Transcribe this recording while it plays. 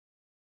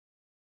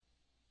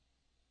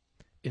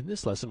In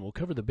this lesson, we'll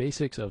cover the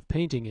basics of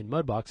painting in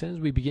Mudbox as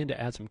we begin to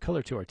add some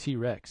color to our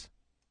T-Rex.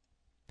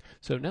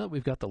 So now that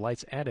we've got the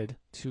lights added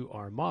to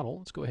our model,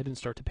 let's go ahead and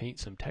start to paint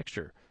some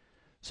texture.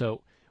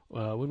 So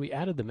when we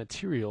added the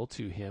material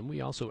to him, we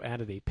also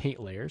added a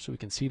paint layer. So we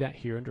can see that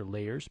here under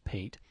Layers,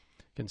 Paint.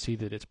 You can see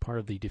that it's part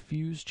of the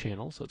Diffuse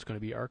channel, so it's going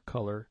to be our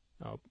color,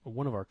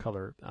 one of our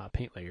color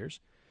paint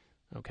layers.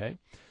 Okay,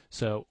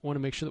 so I want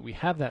to make sure that we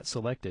have that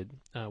selected.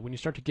 When you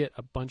start to get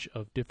a bunch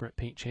of different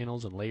paint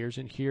channels and layers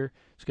in here,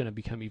 it's going to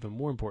become even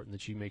more important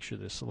that you make sure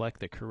to select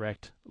the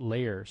correct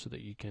layer so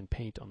that you can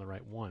paint on the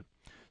right one.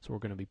 So we're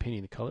going to be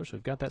painting the color, so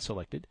we've got that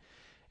selected.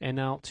 And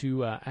now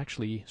to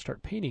actually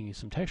start painting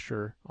some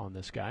texture on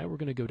this guy, we're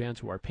going to go down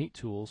to our Paint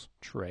Tools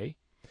tray,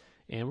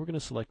 and we're going to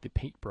select the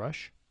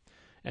paintbrush.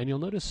 And you'll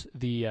notice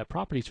the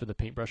properties for the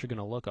paintbrush are going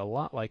to look a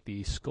lot like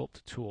the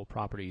Sculpt tool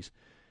properties.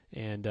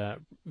 And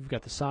we've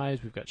got the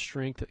size, we've got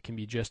strength that can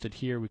be adjusted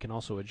here. We can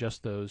also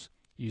adjust those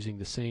using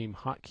the same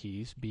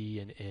hotkeys, B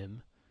and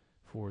M,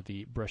 for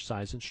the brush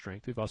size and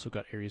strength. We've also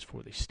got areas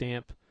for the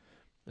stamp,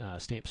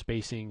 stamp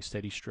spacing,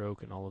 steady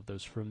stroke, and all of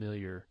those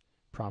familiar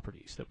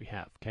properties that we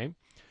have. Okay,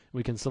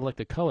 we can select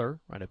the color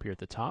right up here at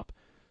the top.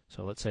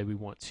 So let's say we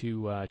want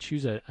to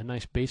choose a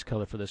nice base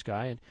color for this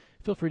guy, and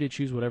feel free to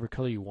choose whatever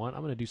color you want.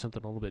 I'm going to do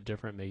something a little bit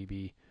different,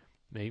 maybe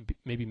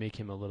make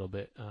him a little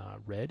bit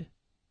red.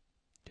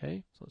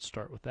 Okay, so let's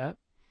start with that.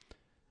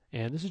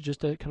 And this is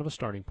just a kind of a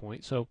starting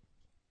point. So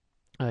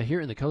here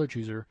in the color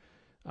chooser,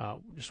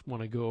 just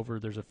want to go over,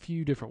 there's a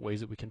few different ways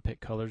that we can pick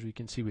colors. We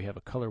can see we have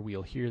a color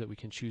wheel here that we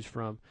can choose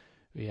from.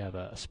 We have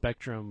a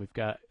spectrum. We've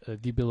got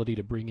the ability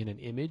to bring in an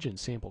image and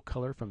sample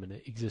color from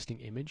an existing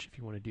image if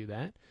you want to do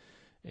that.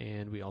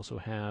 And we also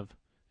have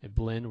a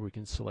blend where we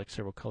can select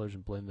several colors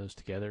and blend those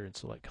together and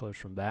select colors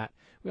from that.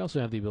 We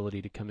also have the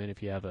ability to come in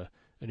if you have a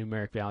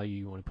numeric value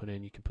you want to put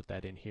in, you can put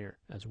that in here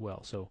as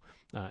well. So,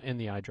 and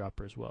the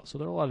eyedropper as well. So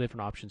there are a lot of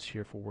different options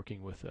here for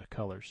working with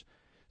colors.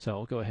 So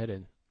I'll go ahead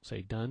and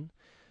say done.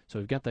 So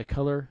we've got that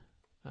color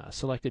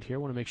selected here. I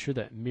want to make sure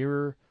that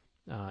mirror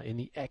in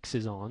the X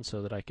is on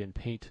so that I can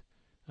paint,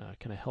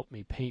 kind of help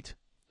me paint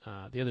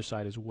the other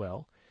side as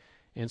well.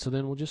 And so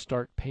then we'll just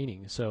start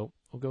painting. So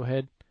we'll go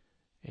ahead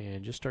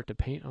and just start to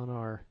paint on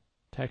our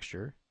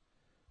texture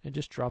and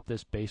just drop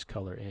this base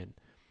color in.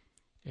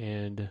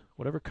 And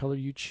whatever color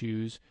you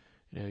choose,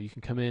 you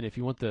can come in if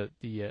you want the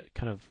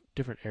kind of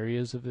different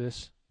areas of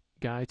this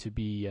guy to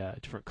be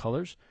different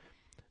colors.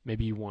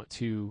 Maybe you want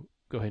to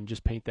go ahead and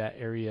just paint that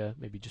area,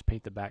 maybe just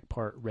paint the back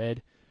part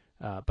red.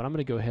 But I'm going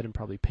to go ahead and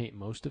probably paint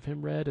most of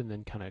him red and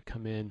then kind of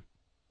come in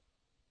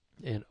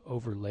and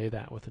overlay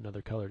that with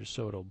another color just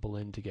so it'll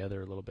blend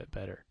together a little bit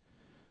better.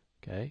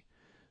 Okay,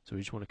 so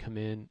we just want to come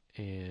in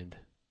and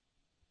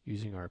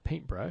using our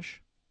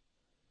paintbrush,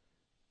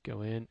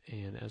 go in,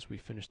 and as we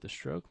finish the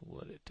stroke, we'll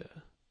let it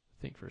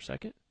think for a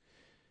second.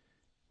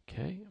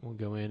 Okay, we'll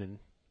go in and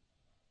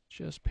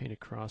just paint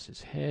across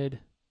his head.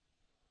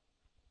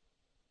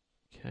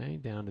 Okay,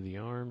 down to the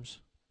arms.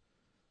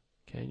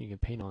 Okay, and you can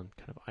paint on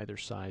kind of either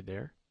side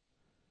there,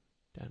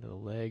 down to the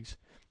legs.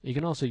 You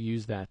can also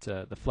use that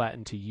the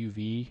flatten to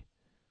UV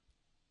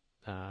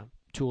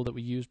tool that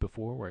we used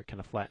before, where it kind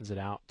of flattens it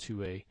out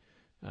to a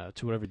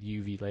to whatever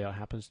the UV layout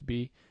happens to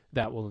be.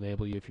 That will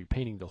enable you, if you're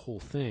painting the whole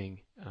thing,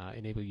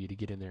 enable you to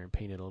get in there and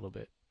paint it a little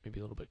bit, maybe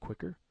a little bit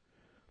quicker.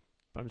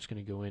 But I'm just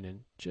going to go in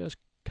and just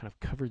kind of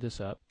cover this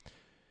up.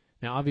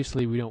 Now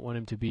obviously we don't want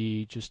him to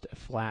be just a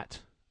flat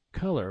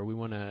color. We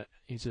want to,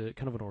 he's a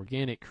kind of an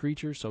organic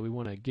creature, so we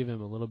want to give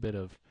him a little bit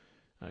of,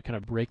 kind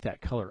of break that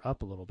color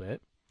up a little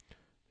bit.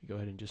 Go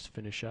ahead and just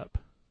finish up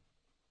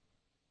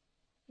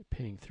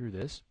painting through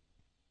this.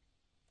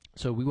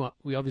 So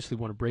we obviously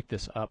want to break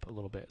this up a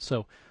little bit.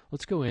 So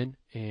let's go in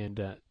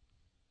and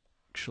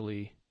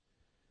actually,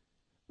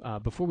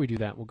 before we do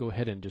that, we'll go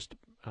ahead and just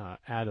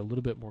add a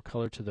little bit more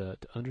color to the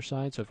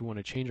underside. So if we want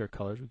to change our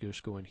colors, we can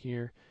just go in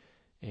here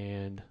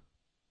and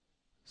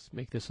let's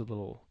make this a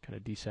little, kind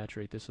of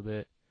desaturate this a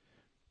bit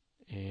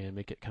and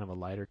make it kind of a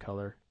lighter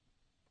color.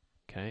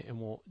 Okay,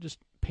 and we'll just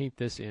paint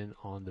this in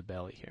on the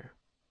belly here.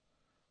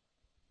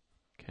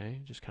 Okay,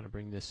 just kind of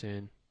bring this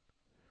in.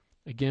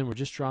 Again, we're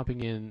just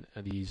dropping in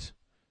these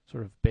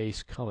sort of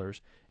base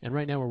colors, and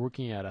right now we're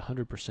working at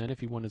 100%.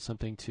 If you wanted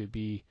something to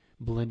be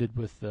blended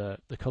with the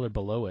color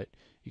below it,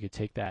 you could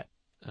take that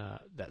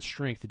that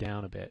strength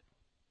down a bit.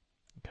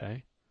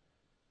 Okay,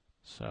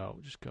 so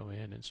just go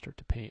in and start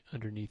to paint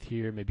underneath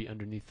here, maybe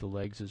underneath the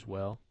legs as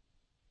well.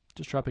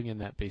 Just dropping in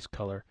that base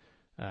color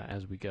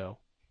as we go.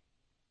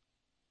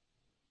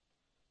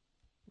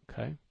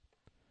 Okay,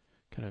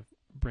 kind of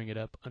bring it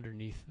up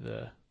underneath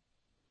the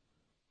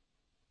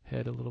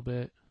head a little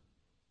bit.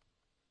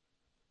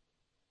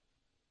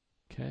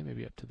 Okay,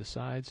 maybe up to the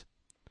sides.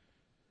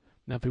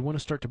 Now if we want to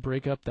start to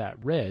break up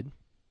that red,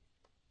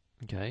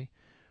 okay,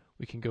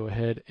 we can go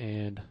ahead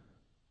and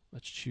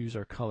let's choose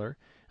our color.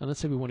 And let's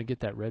say we want to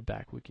get that red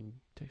back. We can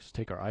just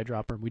take our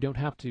eyedropper. We don't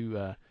have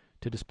to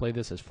display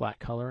this as flat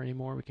color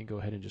anymore. We can go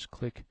ahead and just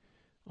click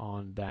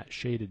on that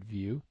shaded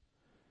view,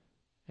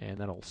 and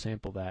that'll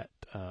sample that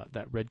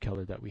that red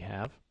color that we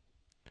have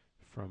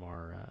from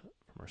our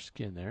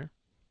skin there.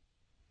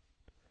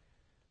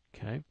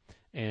 Okay,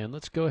 and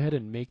let's go ahead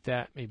and make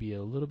that maybe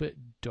a little bit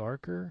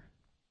darker,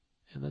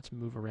 and let's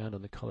move around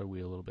on the color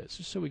wheel a little bit,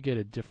 just so we get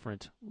a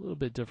little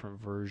bit different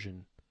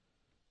version,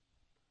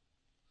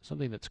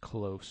 something that's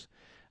close.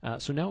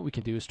 So now what we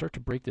can do is start to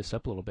break this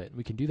up a little bit, and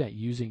we can do that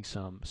using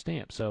some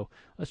stamps. So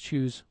let's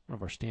choose one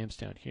of our stamps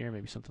down here,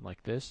 maybe something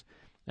like this,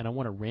 and I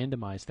want to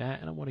randomize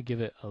that, and I want to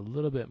give it a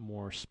little bit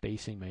more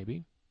spacing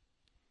maybe.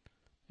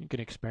 You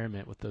can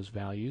experiment with those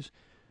values,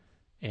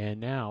 and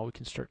now we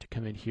can start to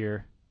come in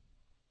here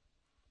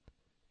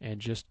and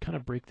just kind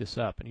of break this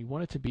up, and you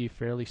want it to be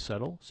fairly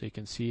subtle, so you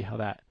can see how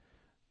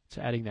it's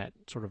adding that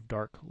sort of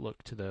dark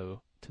look to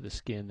the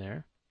skin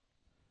there.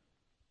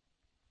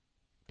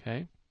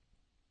 Okay.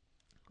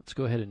 Let's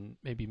go ahead and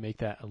maybe make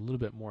that a little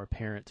bit more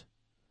apparent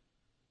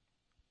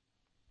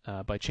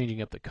by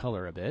changing up the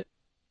color a bit.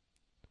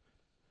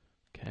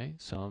 Okay,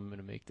 so I'm going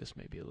to make this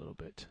maybe a little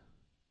bit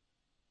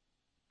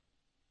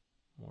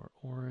more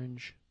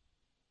orange,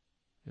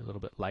 a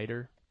little bit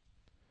lighter.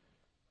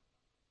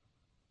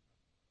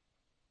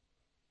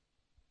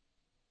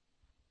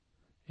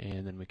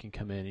 And then we can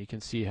come in, and you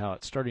can see how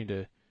it's starting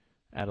to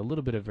add a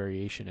little bit of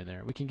variation in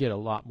there. We can get a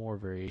lot more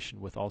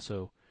variation with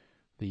also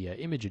the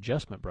image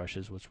adjustment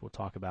brushes, which we'll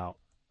talk about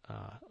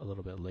a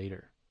little bit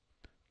later.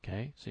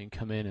 Okay, so you can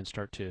come in and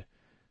start to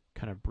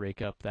kind of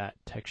break up that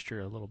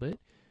texture a little bit.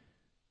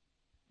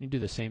 You do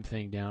the same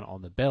thing down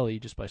on the belly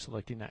just by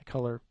selecting that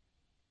color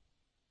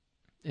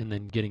and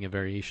then getting a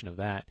variation of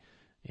that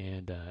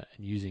and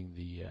using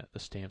the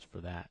stamps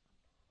for that.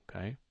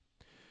 Okay,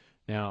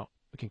 now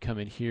we can come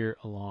in here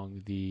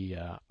along the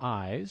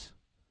eyes.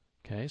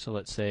 Okay, so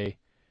let's say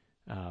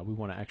we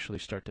want to actually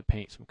start to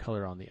paint some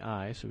color on the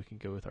eye, so we can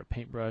go with our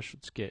paintbrush.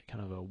 Let's get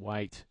kind of a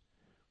white,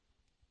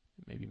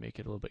 maybe make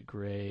it a little bit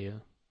gray,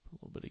 a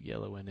little bit of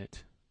yellow in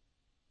it.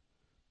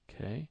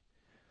 Okay,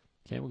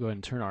 we'll go ahead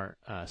and turn our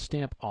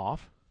stamp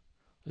off.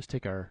 Let's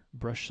take our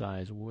brush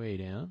size way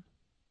down.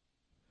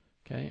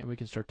 Okay, and we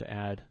can start to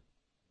add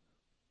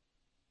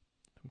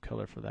some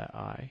color for that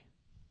eye.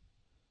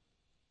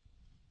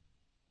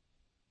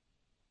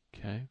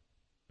 Okay.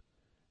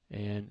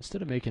 And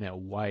instead of making it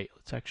white,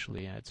 let's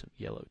actually add some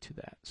yellow to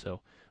that.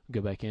 So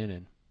we'll go back in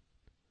and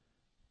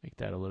make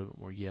that a little bit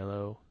more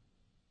yellow.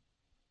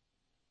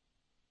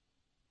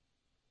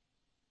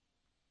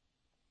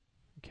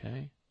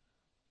 Okay.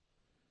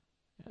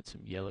 Add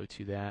some yellow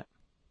to that.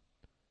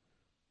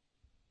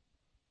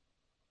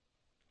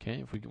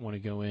 Okay, if we want to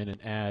go in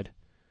and add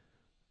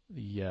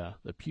the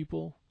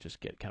pupil, just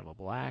get kind of a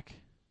black.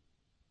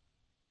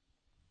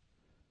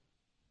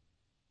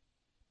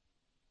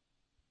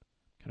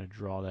 Kind of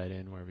draw that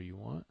in wherever you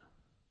want.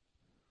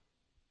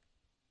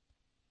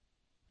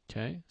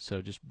 Okay,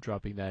 so just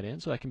dropping that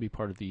in, so that can be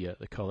part of the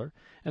color.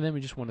 And then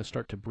we just want to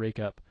start to break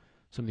up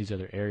some of these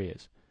other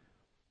areas.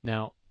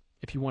 Now,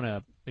 if you want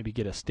to maybe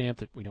get a stamp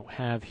that we don't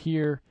have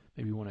here,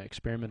 maybe you want to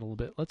experiment a little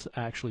bit, let's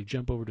actually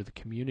jump over to the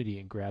community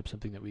and grab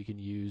something that we can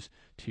use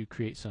to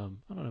create some,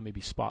 I don't know, maybe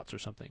spots or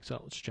something. So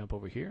let's jump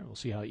over here and we'll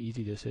see how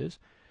easy this is.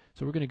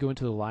 So we're going to go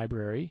into the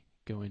library,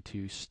 go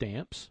into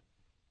stamps.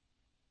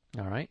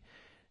 All right.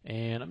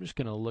 And I'm just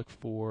going to look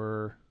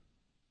for,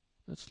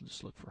 let's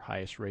just look for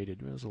highest rated.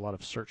 There's a lot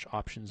of search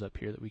options up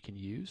here that we can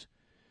use.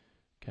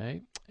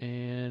 Okay,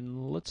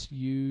 and let's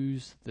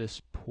use this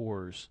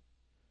pores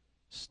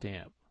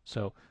stamp.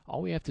 So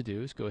all we have to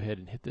do is go ahead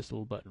and hit this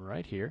little button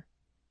right here.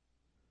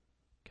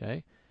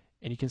 Okay,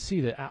 and you can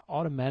see that it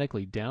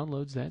automatically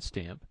downloads that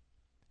stamp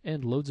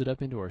and loads it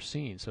up into our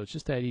scene. So it's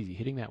just that easy.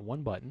 Hitting that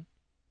one button,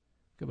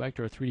 go back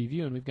to our 3D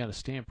view, and we've got a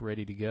stamp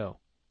ready to go.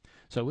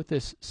 So with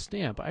this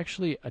stamp, I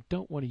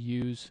don't want to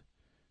use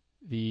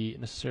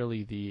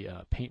necessarily the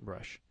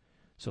paintbrush.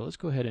 So let's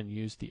go ahead and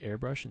use the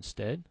airbrush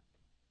instead.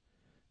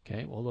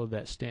 Okay, we'll load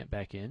that stamp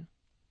back in.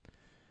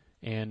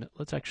 And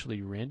let's actually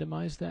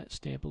randomize that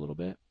stamp a little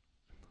bit.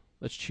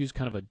 Let's choose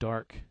kind of a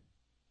dark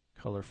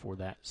color for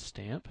that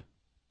stamp.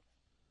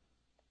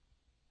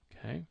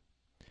 Okay,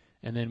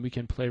 and then we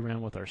can play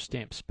around with our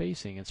stamp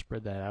spacing and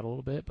spread that out a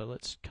little bit, but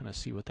let's kind of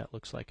see what that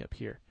looks like up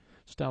here.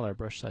 Let's dial our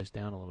brush size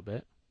down a little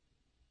bit.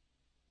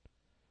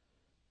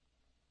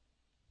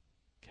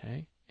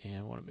 Okay, and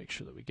I want to make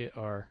sure that we get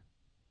our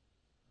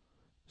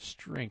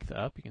strength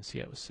up. You can see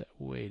it was set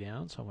way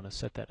down, so I want to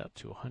set that up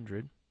to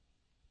 100.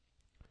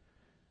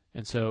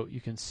 And so you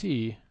can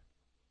see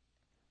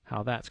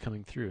how that's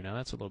coming through. Now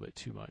that's a little bit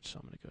too much, so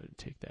I'm going to go ahead and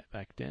take that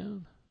back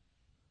down.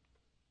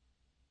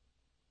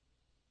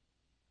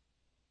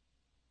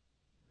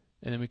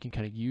 And then we can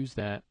kind of use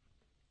that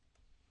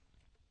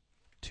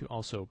to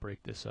also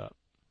break this up.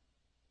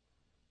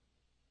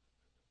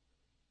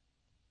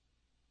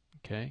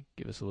 Okay,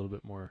 give us a little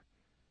bit more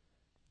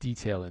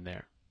detail in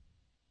there.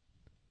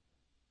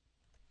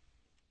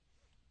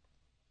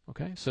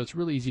 Okay, so it's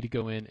really easy to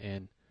go in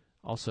and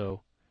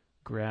also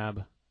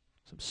grab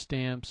some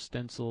stamps,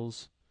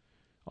 stencils,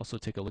 also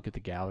take a look at the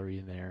gallery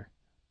in there.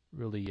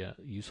 Really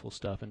useful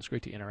stuff, and it's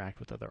great to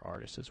interact with other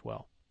artists as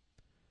well.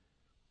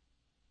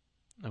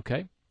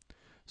 Okay,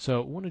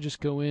 So we want to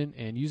just go in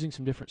and using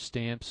some different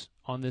stamps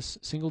on this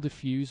single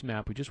diffuse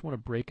map, we just want to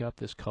break up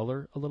this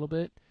color a little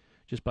bit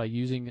just by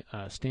using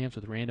stamps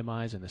with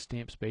randomize and the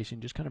stamp spacing.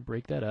 Just kind of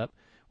break that up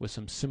with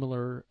some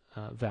similar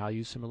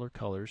values, similar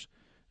colors.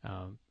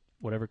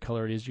 Whatever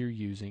color it is you're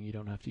using, you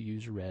don't have to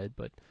use red,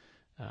 but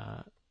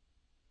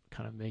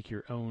kind of make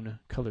your own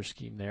color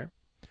scheme there.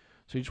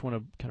 So you just want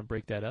to kind of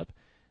break that up.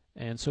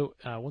 And so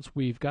once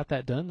we've got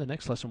that done, the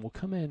next lesson we'll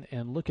come in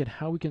and look at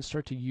how we can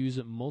start to use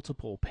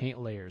multiple paint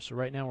layers. So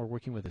right now we're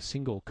working with a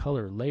single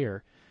color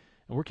layer,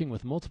 and working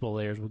with multiple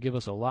layers will give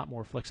us a lot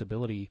more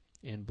flexibility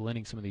in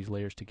blending some of these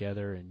layers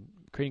together and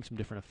creating some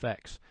different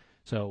effects.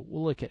 So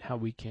we'll look at how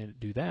we can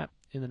do that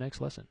in the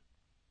next lesson.